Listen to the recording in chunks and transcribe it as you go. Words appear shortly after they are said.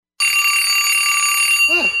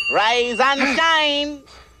Rise and shine.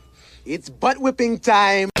 It's butt whipping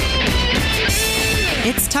time.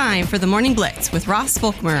 It's time for the Morning Blitz with Ross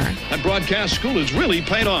Volkmer. That broadcast school has really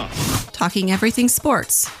paid off. Talking everything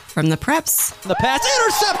sports, from the preps. The pass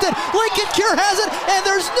intercepted. Lincoln Cure has it, and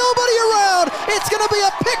there's nobody around. It's going to be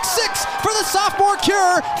a pick six for the sophomore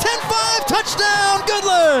Cure. 10-5, touchdown,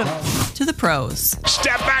 Goodland. To the pros.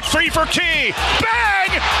 Step back three for Key. Bang!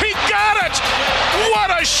 He got it! What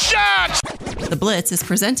a shot! The Blitz is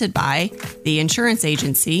presented by the Insurance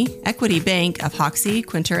Agency, Equity Bank of Hoxie,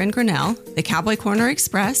 Quinter, and Grinnell, the Cowboy Corner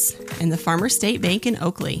Express, and the Farmer State Bank in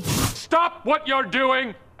Oakley. Stop what you're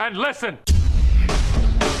doing and listen.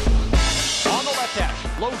 On the left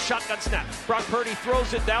hash, low shotgun snap. Brock Purdy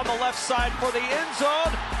throws it down the left side for the end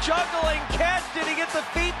zone. Juggling catch. Did he get the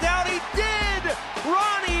feet down? He did!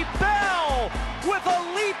 Ronnie Bell with a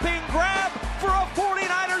leaping grab for a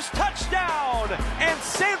 49ers touchdown. And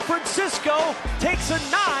San Francisco takes a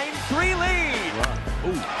 9-3 lead.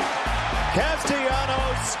 Ooh.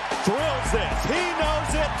 Castellanos drills this. He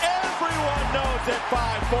knows it. Everyone knows it.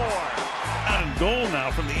 5-4. Out and goal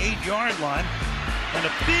now from the 8-yard line. And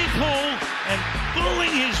a big hole, and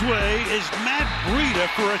pulling his way is Matt Breida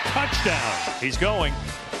for a touchdown. He's going.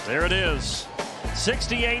 There it is.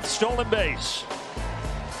 68th stolen base.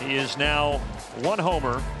 He is now one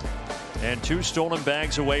homer and two stolen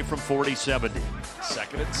bags away from 40-70.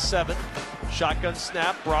 2nd and 7. Shotgun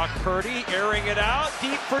snap. Brock Purdy airing it out.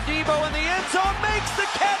 Deep for Debo in the end zone. Makes the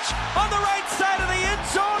catch on the right side of the end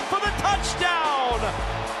zone for the touchdown.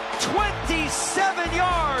 27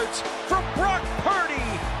 yards from Brock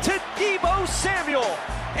Purdy to Debo Samuel.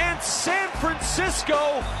 And San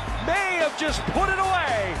Francisco may have just put it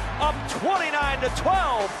away, up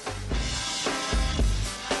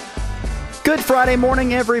 29-12. Good Friday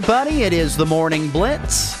morning, everybody. It is the Morning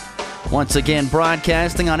Blitz. Once again,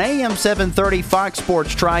 broadcasting on AM 730 Fox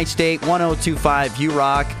Sports Tri-State, 1025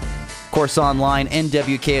 URock. Of course, online,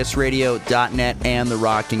 nwksradio.net and the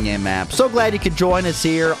Rockingham app. So glad you could join us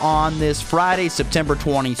here on this Friday, September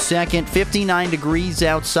 22nd. 59 degrees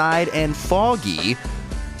outside and foggy.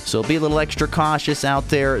 So be a little extra cautious out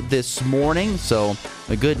there this morning. So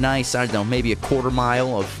a good, nice, I don't know, maybe a quarter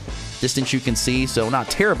mile of distance you can see. So not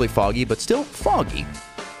terribly foggy, but still foggy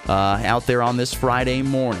out there on this Friday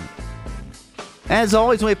morning. As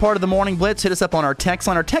always, when we're part of the Morning Blitz, hit us up on our text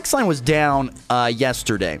line. Our text line was down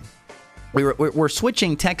yesterday. We're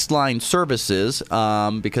switching text line services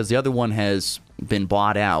because the other one has been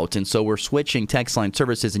bought out. And so we're switching text line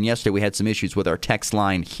services. And yesterday we had some issues with our text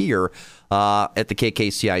line here at the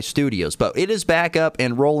KKCI studios. But it is back up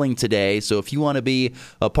and rolling today. So if you want to be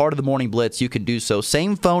a part of the Morning Blitz, you can do so.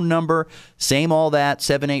 Same phone number, same all that,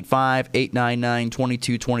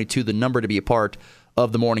 785-899-2222, the number to be a part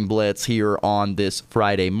of the Morning Blitz here on this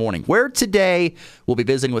Friday morning, where today we'll be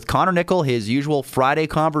visiting with Connor Nickel, his usual Friday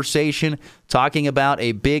conversation, talking about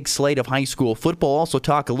a big slate of high school football. Also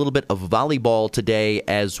talk a little bit of volleyball today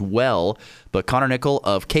as well. But Connor Nickel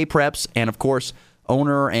of K-Preps and, of course,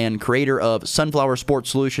 owner and creator of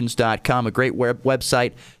SunflowerSportsSolutions.com, a great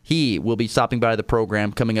website. He will be stopping by the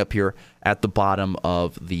program coming up here at the bottom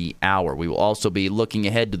of the hour. We will also be looking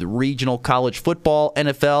ahead to the regional college football,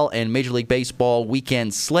 NFL, and Major League Baseball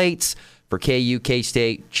weekend slates for KU,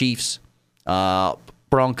 K-State, Chiefs,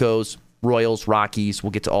 Broncos, Royals, Rockies.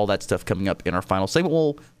 We'll get to all that stuff coming up in our final segment.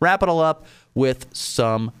 We'll wrap it all up with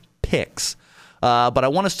some picks. But I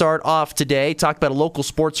want to start off today, talk about a local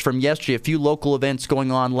sports from yesterday, a few local events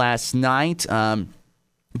going on last night.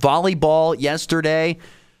 Volleyball yesterday,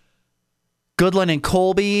 Goodland and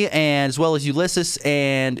Colby, and as well as Ulysses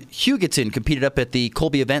and Hugoton competed up at the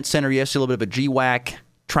Colby Event Center yesterday, a little bit of a GWAC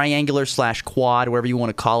triangular/quad, whatever you want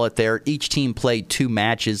to call it there. Each team played 2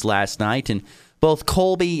 matches last night, and both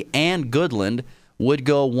Colby and Goodland would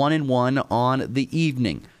go 1-1 on the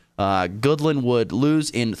evening. Goodland would lose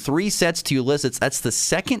in 3 sets to Ulysses. That's the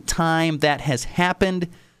second time that has happened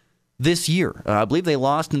this year. I believe they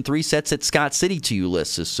lost in 3 sets at Scott City to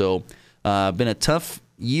Ulysses. So been a tough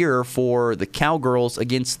year for the Cowgirls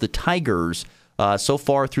against the Tigers so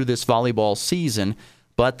far through this volleyball season.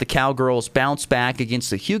 But the Cowgirls bounced back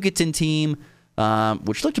against the Hugoton team,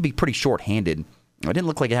 which looked to be pretty shorthanded. It didn't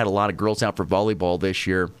look like it had a lot of girls out for volleyball this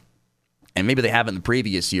year. And maybe they haven't in the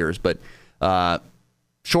previous years, but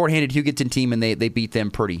shorthanded Hugoton team, and they beat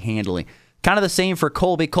them pretty handily. Kind of the same for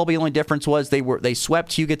Colby. Colby, only difference was they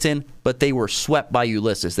swept Hugoton, but they were swept by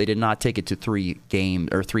Ulysses. They did not take it to 3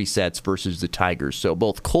 sets versus the Tigers. So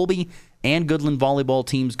both Colby and Goodland volleyball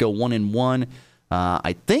teams go 1-1.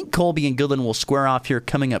 I think Colby and Goodland will square off here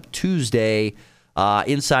coming up Tuesday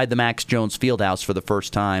inside the Max Jones Fieldhouse for the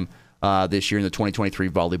first time this year in the 2023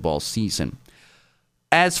 volleyball season.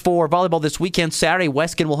 As for volleyball this weekend, Saturday,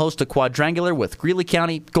 Weston will host a quadrangular with Greeley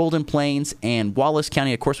County, Golden Plains, and Wallace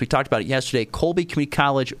County. Of course, we talked about it yesterday. Colby Community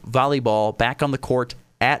College volleyball back on the court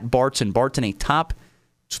at Barton. Barton, a top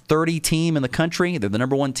 30 team in the country. They're the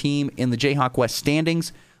number one team in the Jayhawk West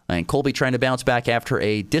standings. And Colby trying to bounce back after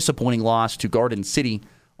a disappointing loss to Garden City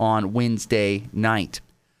on Wednesday night.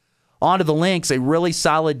 On to the links, a really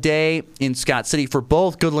solid day in Scott City for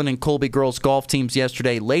both Goodland and Colby girls golf teams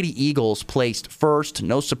yesterday. Lady Eagles placed first.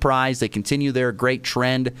 No surprise. They continue their great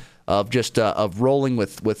trend of just of rolling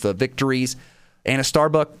with victories. Anna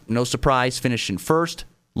Starbuck, no surprise, finished in first.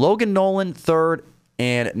 Logan Nolan, third.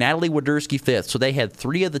 And Natalie Waderski, fifth. So they had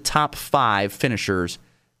 3 of the top 5 finishers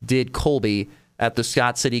did Colby at the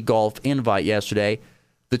Scott City Golf Invite yesterday.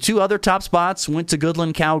 The 2 other top spots went to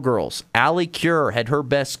Goodland Cowgirls. Allie Cure had her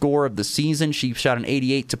best score of the season. She shot an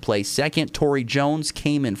 88 to play second. Tori Jones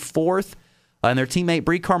came in fourth. And their teammate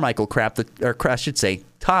Bree Carmichael cracked the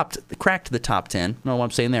top 10. No, what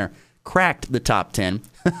I'm saying there. Cracked the top 10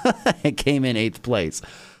 and came in 8th place.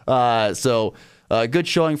 So good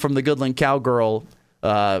showing from the Goodland Cowgirl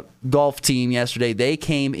golf team yesterday. They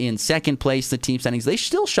came in 2nd place in the team standings. They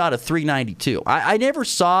still shot a 392. I never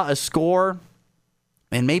saw a score,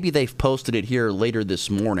 and maybe they've posted it here later this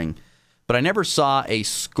morning, but I never saw a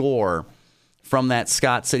score from that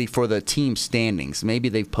Scott City for the team standings. Maybe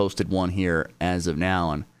they've posted one here as of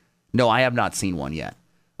now. And no, I have not seen one yet.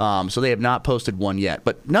 So they have not posted one yet.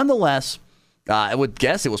 But nonetheless, I would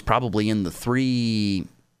guess it was probably in the 370s,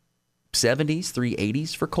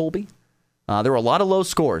 380s for Colby. There were a lot of low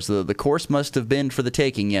scores. The course must have been for the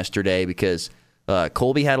taking yesterday because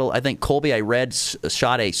Colby had, I read,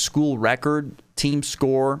 shot a school record team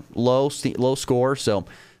score, low score. So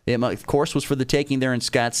the course was for the taking there in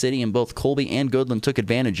Scott City, and both Colby and Goodland took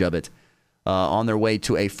advantage of it on their way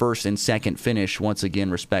to a 1st and 2nd finish once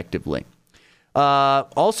again, respectively.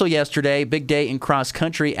 Also yesterday, big day in cross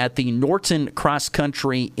country at the Norton Cross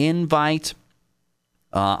Country Invite.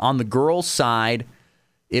 On the girls' side,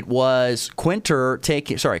 it was It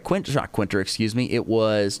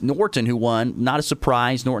was Norton who won. Not a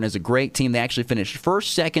surprise. Norton is a great team. They actually finished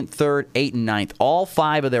 1st, 2nd, 3rd, 8th, and 9th. All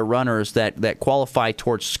 5 of their runners that qualify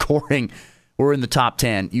towards scoring were in the top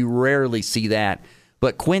 10. You rarely see that.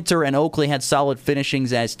 But Quinter and Oakley had solid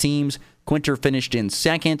finishings as teams. Quinter finished in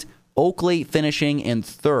 2nd. Oakley finishing in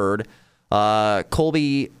 3rd.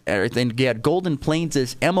 Colby, then you had Golden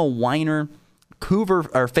Plains' Emma Weiner,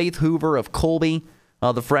 Faith Hoover of Colby,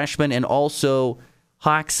 the freshman, and also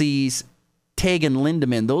Hoxie's Tegan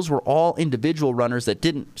Lindemann. Those were all individual runners that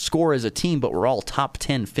didn't score as a team, but were all top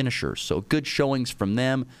 10 finishers. So good showings from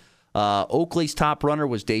them. Oakley's top runner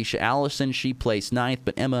was Daisha Allison. She placed 9th,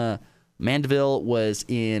 but Emma Mandeville was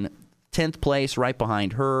in 10th place, right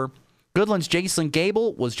behind her. Goodland's Jason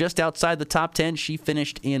Gable was just outside the top 10. She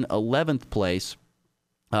finished in 11th place.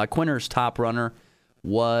 Quinter's top runner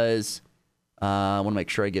was... I want to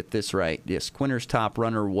make sure I get this right. Yes, Quinter's top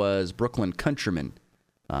runner was Brooklyn Countryman.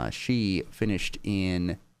 She finished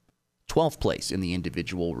in 12th place in the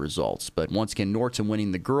individual results. But once again, Norton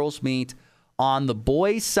winning the girls' meet. On the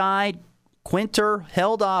boys' side, Quinter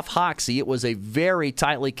held off Hoxie. It was a very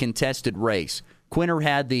tightly contested race. Quinter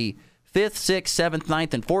had the 5th, 6th, 7th,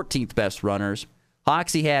 9th, and 14th best runners.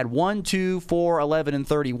 Hoxie had 1, 2, 4, 11, and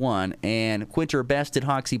 31. And Quinter bested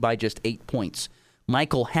Hoxie by just 8 points.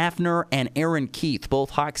 Michael Hafner and Aaron Keith,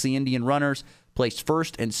 both Hoxie Indian runners, placed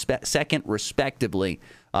 1st and 2nd, respectively.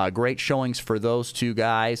 Great showings for those 2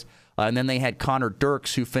 guys. And then they had Connor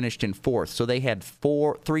Dirks, who finished in 4th. So they had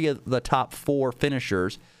 3 of the top 4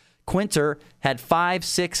 finishers. Quinter had 5,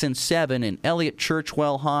 6, and 7, and Elliot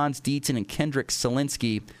Churchwell, Hans Deaton, and Kendrick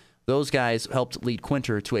Selinsky. Those guys helped lead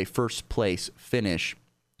Quinter to a 1st place finish.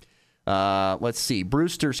 Let's see.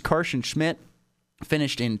 Brewster's Carson Schmidt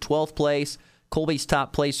finished in 12th place. Colby's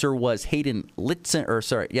top placer was Hayden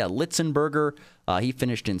Litzenberger. He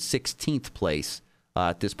finished in 16th place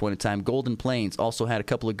at this point in time. Golden Plains also had a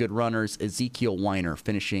couple of good runners. Ezekiel Weiner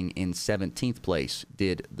finishing in 17th place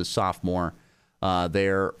did the sophomore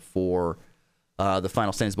there for the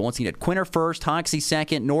final standings. But once again, had Quinter 1st, Hoxie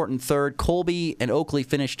 2nd, Norton 3rd. Colby and Oakley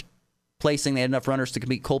finished placing. They had enough runners to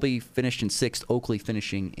compete. Colby finished in 6th, Oakley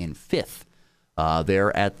finishing in 5th.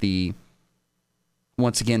 There at the...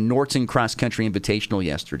 Once again, Norton Cross Country Invitational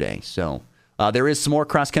yesterday. So there is some more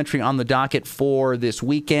cross country on the docket for this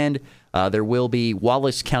weekend. There will be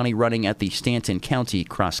Wallace County running at the Stanton County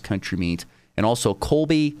Cross Country Meet, and also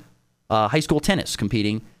Colby High School Tennis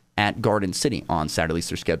competing at Garden City on Saturday. At least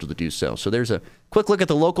they're scheduled to do so. So there's a quick look at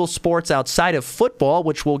the local sports outside of football,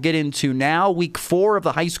 which we'll get into now. Week 4 of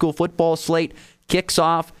the high school football slate kicks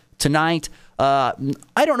off tonight.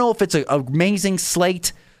 I don't know if it's an amazing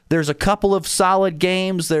slate. There's a couple of solid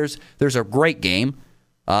games. There's a great game.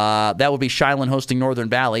 That would be Shiloh hosting Northern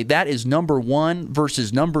Valley. That is number 1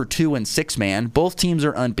 versus number 2 in 6-man. Both teams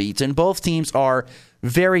are unbeaten. Both teams are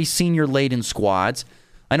very senior-laden squads.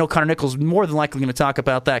 I know Connor Nichols is more than likely going to talk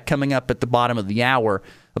about that coming up at the bottom of the hour,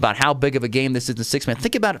 about how big of a game this is in 6-man.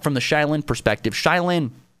 Think about it from the Shiloh perspective.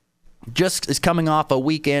 Shiloh just is coming off a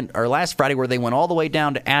weekend, or last Friday, where they went all the way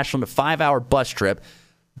down to Ashland, a 5-hour bus trip,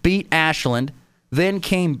 beat Ashland, then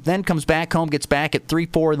comes back home, gets back at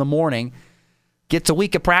 3-4 in the morning, gets a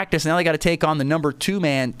week of practice, and now they got to take on the number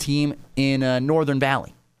 2-man team in Northern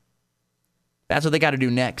Valley. That's what they got to do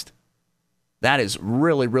next. That is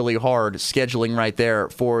really, really hard scheduling right there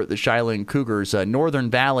for the Shiloh Cougars.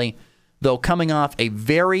 Northern Valley, though, coming off a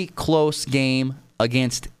very close game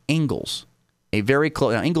against Ingalls. A very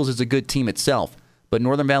close. Now, Ingalls is a good team itself, but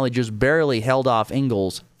Northern Valley just barely held off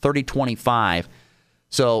Ingalls 30-25.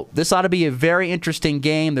 So this ought to be a very interesting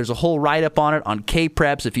game. There's a whole write-up on it on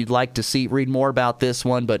K-Preps if you'd like to read more about this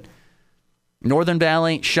one. But Northern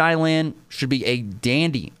Valley, Shiloh should be a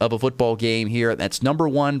dandy of a football game here. That's number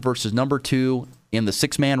 1 versus number 2 in the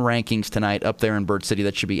 6-man rankings tonight up there in Bird City.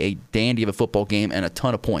 That should be a dandy of a football game and a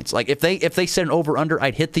ton of points. Like if they set an over-under,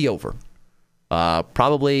 I'd hit the over.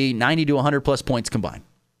 Probably 90 to 100 plus points combined.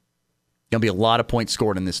 Going to be a lot of points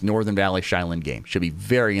scored in this Northern Valley Shiloh game. Should be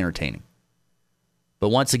very entertaining. But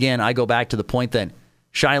once again, I go back to the point that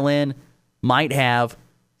Shiloh might have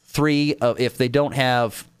 3 of, if they don't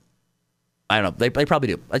have, I don't know, they probably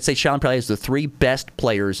do. I'd say Shiloh probably has the 3 best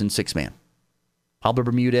players in 6-man. Pablo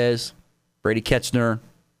Bermudez, Brady Ketzner,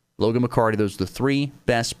 Logan McCarty. Those are the 3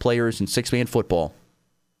 best players in 6-man football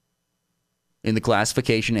in the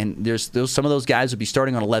classification. And some of those guys would be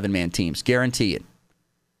starting on 11-man teams. Guarantee it.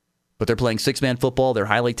 But they're playing 6-man football. They're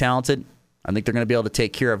highly talented. I think they're going to be able to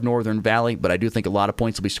take care of Northern Valley, but I do think a lot of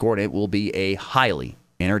points will be scored. It will be a highly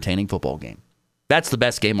entertaining football game. That's the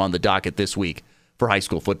best game on the docket this week for high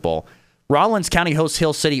school football. Rawlins County hosts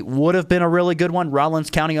Hill City would have been a really good one. Rawlins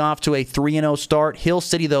County off to a 3-0 start. Hill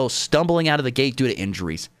City, though, stumbling out of the gate due to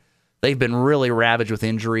injuries. They've been really ravaged with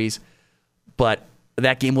injuries, but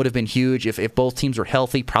that game would have been huge. If both teams were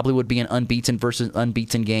healthy, probably would be an unbeaten versus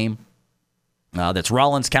unbeaten game. That's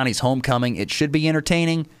Rawlins County's homecoming. It should be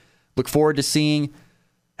entertaining. Look forward to seeing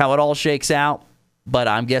how it all shakes out, but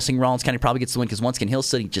I'm guessing Rawlins County probably gets the win because once again, Hill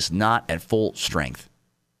City just not at full strength.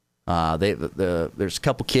 There's a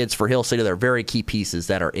couple kids for Hill City that are very key pieces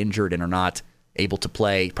that are injured and are not able to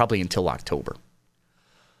play probably until October.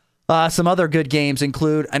 Some other good games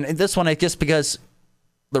include, and this one I guess because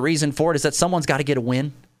the reason for it is that someone's got to get a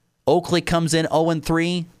win. Oakley comes in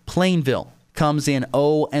 0-3. Plainville comes in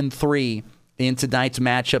 0-3. In tonight's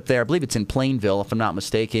matchup there. I believe it's in Plainville, if I'm not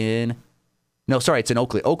mistaken. No, sorry, it's in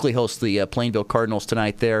Oakley. Oakley hosts the Plainville Cardinals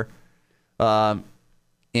tonight there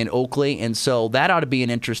in Oakley, and so that ought to be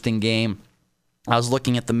an interesting game. I was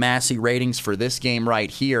looking at the Massey ratings for this game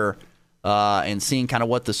right here and seeing kind of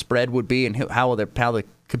what the spread would be and how the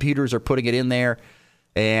computers are putting it in there.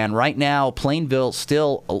 And right now, Plainville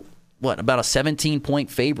still, about a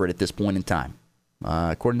 17-point favorite at this point in time.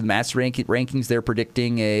 According to the Mass rankings, they're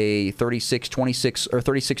predicting a 36-26 or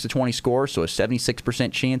 36-20 score, so a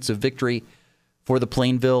 76% chance of victory for the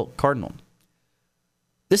Plainville Cardinal.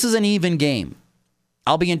 This is an even game.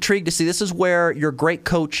 I'll be intrigued to see. This is where your great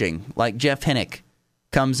coaching, like Jeff Hennick,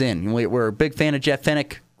 comes in. We're a big fan of Jeff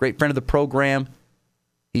Hennick, great friend of the program.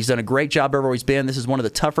 He's done a great job everywhere he's been. This is one of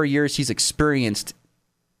the tougher years he's experienced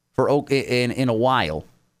in a while.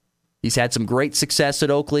 He's had some great success at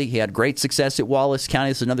Oakley. He had great success at Wallace County.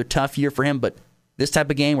 This is another tough year for him, but this type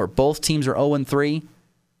of game where both teams are 0-3,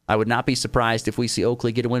 I would not be surprised if we see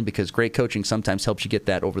Oakley get a win because great coaching sometimes helps you get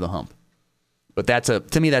that over the hump. But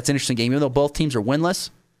to me, that's an interesting game. Even though both teams are winless,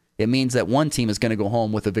 it means that one team is going to go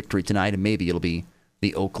home with a victory tonight, and maybe it'll be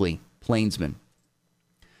the Oakley Plainsmen.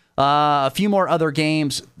 A few more other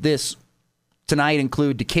games tonight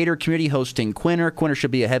include Decatur Community hosting Quinter. Quinter should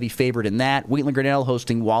be a heavy favorite in that. Wheatland-Grinnell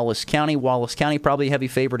hosting Wallace County. Wallace County probably a heavy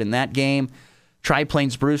favorite in that game.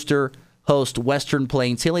 Tri-Plains-Brewster host Western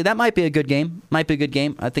Plains-Hilly. That might be a good game. I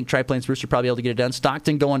think Tri-Plains-Brewster probably able to get it done.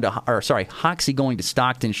 Hoxie going to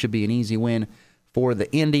Stockton should be an easy win for the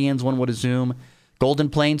Indians, one would assume. Golden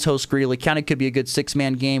Plains host Greeley County. Could be a good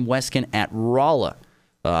 6-man game. Wescan at Rolla.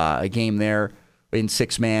 A game there in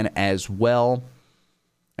 6-man as well.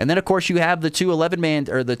 And then, of course, you have the two other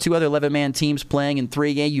 11-man teams playing in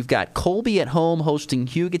 3A. You've got Colby at home hosting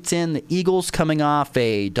Hugoton. The Eagles coming off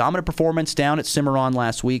a dominant performance down at Cimarron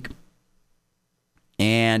last week.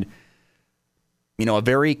 And a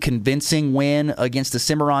very convincing win against the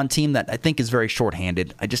Cimarron team that I think is very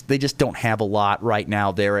shorthanded. They just don't have a lot right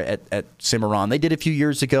now there at Cimarron. They did a few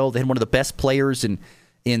years ago. They had one of the best players in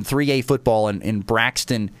 3A football in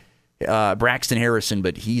Braxton Harrison,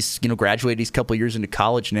 but he's graduated. He's a couple of years into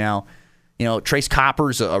college now. Trace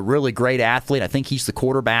Copper's a really great athlete. I think he's the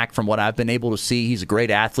quarterback from what I've been able to see. He's a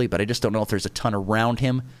great athlete, but I just don't know if there's a ton around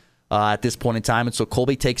him at this point in time. And so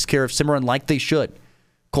Colby takes care of Cimarron like they should.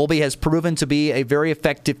 Colby has proven to be a very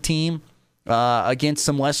effective team against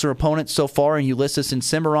some lesser opponents so far in Ulysses and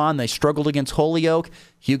Cimarron. They struggled against Holyoke.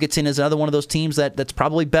 Hugoton is another one of those teams that's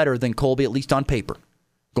probably better than Colby, at least on paper,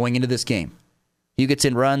 going into this game.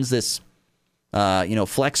 Hugoton runs this,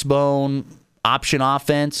 flex bone option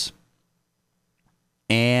offense,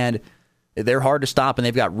 and they're hard to stop, and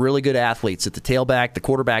they've got really good athletes at the tailback, the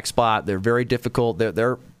quarterback spot. They're very difficult.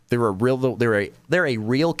 They're a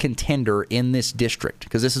real contender in this district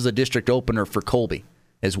because this is a district opener for Colby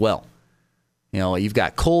as well. You've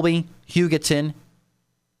got Colby, Hugoton,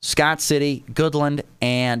 Scott City, Goodland,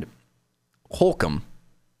 and Holcomb.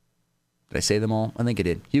 Did I say them all? I think I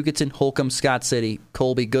did. Hugoton, Holcomb, Scott City,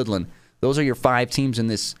 Colby, Goodland. Those are your 5 teams in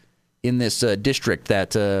this district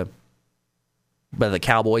that the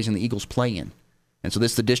Cowboys and the Eagles play in. And so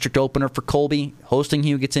this is the district opener for Colby, hosting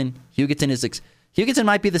Hugoton. Hugoton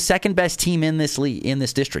might be the second best team in this league, in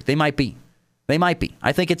this district. They might be.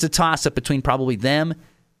 I think it's a toss-up between probably them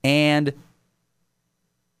and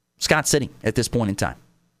Scott City at this point in time.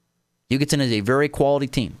 Hugoton is a very quality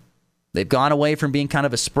team. They've gone away from being kind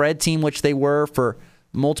of a spread team, which they were for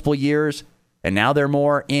multiple years, and now they're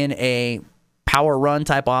more in a power run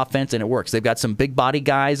type offense, and it works. They've got some big body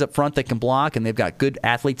guys up front that can block, and they've got good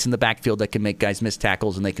athletes in the backfield that can make guys miss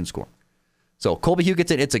tackles, and they can score. So Colby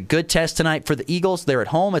Hugoton, it's a good test tonight for the Eagles. They're at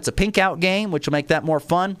home. It's a pink out game, which will make that more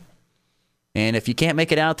fun. And if you can't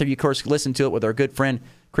make it out there, you, of course, listen to it with our good friend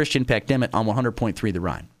Christian Peck-Dimmitt on 100.3 The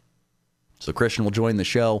Rhine. So Christian will join the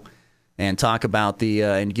show and talk about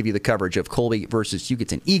and give you the coverage of Colby versus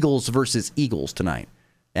Hugoton. Eagles versus Eagles tonight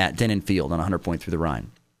at Denon Field on 100.3 The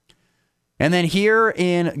Rhine. And then here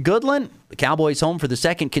in Goodland, the Cowboys home for the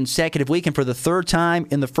second consecutive week, and for the third time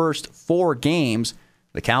in the first 4 games,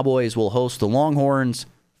 the Cowboys will host the Longhorns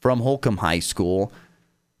from Holcomb High School.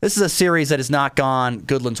 This is a series that has not gone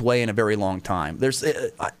Goodland's way in a very long time.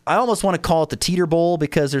 I almost want to call it the Teeter Bowl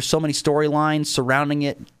because there's so many storylines surrounding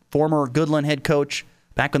it. Former Goodland head coach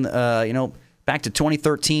back to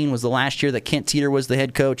 2013 was the last year that Kent Teeter was the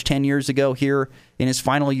head coach. 10 years ago here in his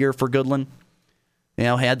final year for Goodland.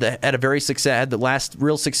 Had the last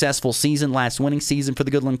real successful season, last winning season for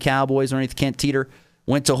the Goodland Cowboys underneath Kent Teeter.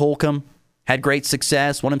 Went to Holcomb. Had great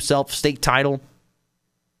success, won himself state title.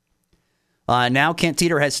 Now Kent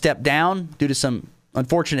Teeter has stepped down due to some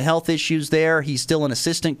unfortunate health issues there. He's still an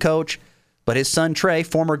assistant coach, but his son Trey,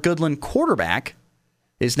 former Goodland quarterback,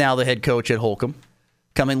 is now the head coach at Holcomb,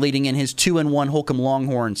 leading in his 2-1 Holcomb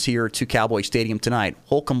Longhorns here to Cowboy Stadium tonight.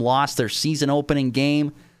 Holcomb lost their season-opening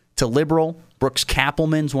game to Liberal. Brooks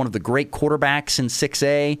Kappelman's one of the great quarterbacks in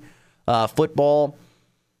 6A football.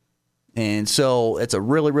 And so it's a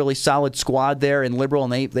really, really solid squad there in Liberal,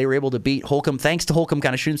 and they were able to beat Holcomb. Thanks to Holcomb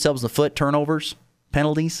kind of shooting themselves in the foot, turnovers,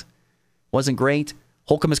 penalties. Wasn't great.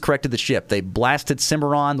 Holcomb has corrected the ship. They blasted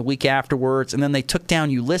Cimarron the week afterwards, and then they took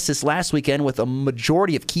down Ulysses last weekend with a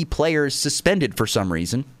majority of key players suspended for some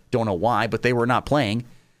reason. Don't know why, but they were not playing.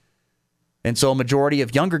 And so a majority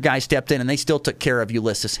of younger guys stepped in, and they still took care of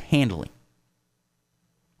Ulysses handily.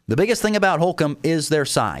 The biggest thing about Holcomb is their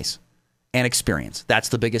size and experience. That's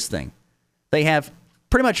the biggest thing. They have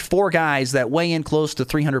pretty much 4 guys that weigh in close to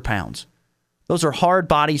 300 pounds. Those are hard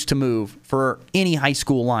bodies to move for any high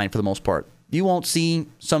school line for the most part. You won't see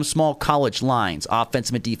some small college lines,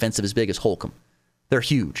 offensive and defensive, as big as Holcomb. They're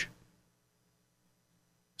huge.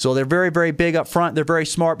 So they're very, very big up front. They're very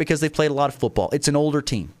smart because they've played a lot of football. It's an older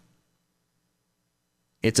team.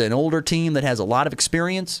 It's an older team that has a lot of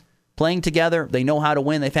experience playing together. They know how to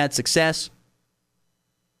win. They've had success.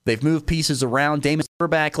 They've moved pieces around. Damon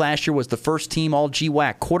quarterback last year was the first team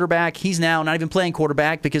all-GWAC quarterback. He's now not even playing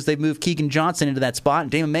quarterback because they've moved Keegan Johnson into that spot,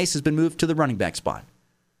 and Damon Mace has been moved to the running back spot.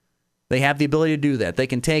 They have the ability to do that. They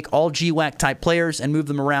can take all GWAC type players and move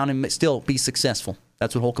them around and still be successful.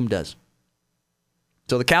 That's what Holcomb does.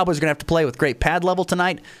 So the Cowboys are going to have to play with great pad level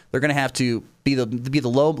tonight. They're going to have to be the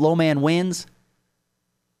low man wins.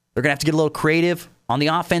 They're going to have to get a little creative on the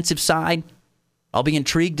offensive side. I'll be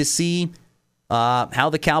intrigued to see how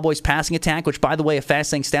the Cowboys' passing attack, which, by the way, a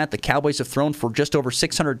fascinating stat, the Cowboys have thrown for just over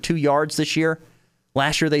 602 yards this year.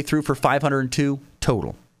 Last year, they threw for 502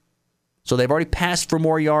 total. So they've already passed for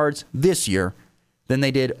more yards this year than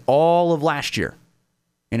they did all of last year.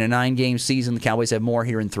 In a 9-game season, the Cowboys have more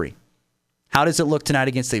here in 3. How does it look tonight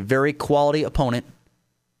against a very quality opponent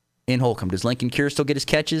in Holcomb? Does Lincoln Kure still get his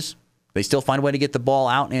catches? They still find a way to get the ball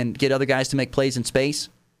out and get other guys to make plays in space?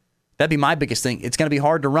 That'd be my biggest thing. It's going to be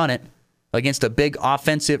hard to run it against a big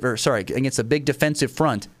against a big defensive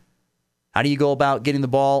front. How do you go about getting the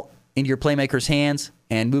ball into your playmakers' hands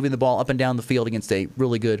and moving the ball up and down the field against a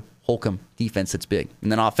really good Holcomb defense that's big?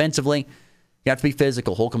 And then offensively, you have to be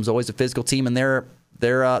physical. Holcomb's always a physical team, and they're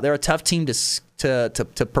a tough team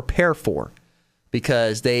to prepare for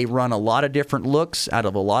because they run a lot of different looks out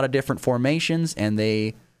of a lot of different formations, and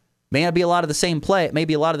they may not be a lot of the same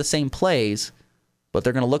plays, but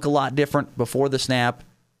they're going to look a lot different before the snap.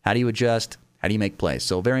 How do you adjust? How do you make plays?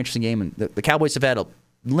 So, very interesting game. And the Cowboys have had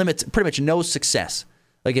pretty much no success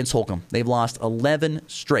against Holcomb. They've lost 11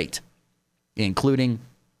 straight, including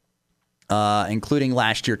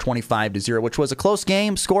last year 25-0, which was a close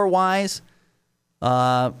game score-wise.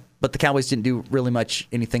 But the Cowboys didn't do really much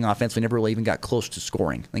anything offensively. Never really even got close to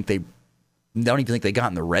scoring. I don't even think they got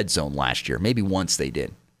in the red zone last year. Maybe once they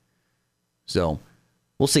did. So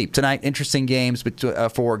we'll see. Tonight, interesting games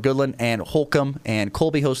for Goodland and Holcomb, and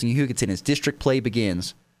Colby hosting Hugoton as district play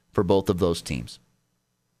begins for both of those teams.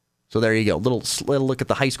 So there you go. Little look at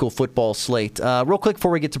the high school football slate. Real quick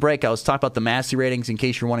before we get to break, I was talking about the Massey ratings in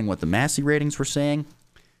case you're wondering what the Massey ratings were saying.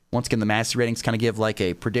 Once again, the Massey ratings kind of give like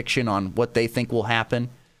a prediction on what they think will happen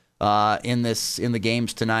in the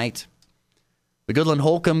games tonight. The Goodland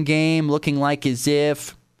Holcomb game looking like as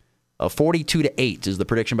if 42-8 is the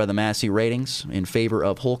prediction by the Massey ratings in favor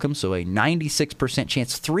of Holcomb. So a 96%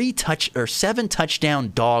 chance. 7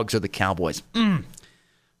 touchdown dogs are the Cowboys.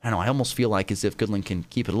 I don't know. I almost feel like as if Goodland can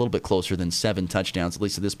keep it a little bit closer than 7 touchdowns, at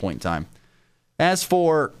least at this point in time. As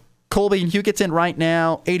for Colby and Hugoton right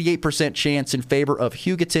now, 88% chance in favor of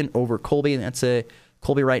Hugoton over Colby. And that's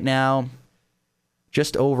Colby right now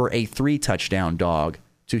just over a 3 touchdown dog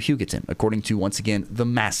to Hugoton, according to, once again, the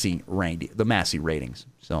Massey ratings.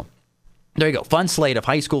 So there you go. Fun slate of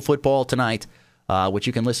high school football tonight, which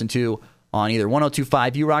you can listen to on either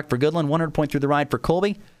 102.5 U-Rock for Goodland, 100.3 The Ride for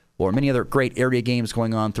Colby, or many other great area games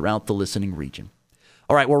going on throughout the listening region.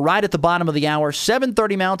 All right, we're right at the bottom of the hour,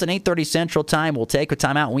 7:30 Mountain, 8:30 Central Time. We'll take a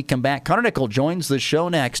timeout when we come back. Connor Nickel joins the show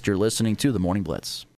next. You're listening to The Morning Blitz.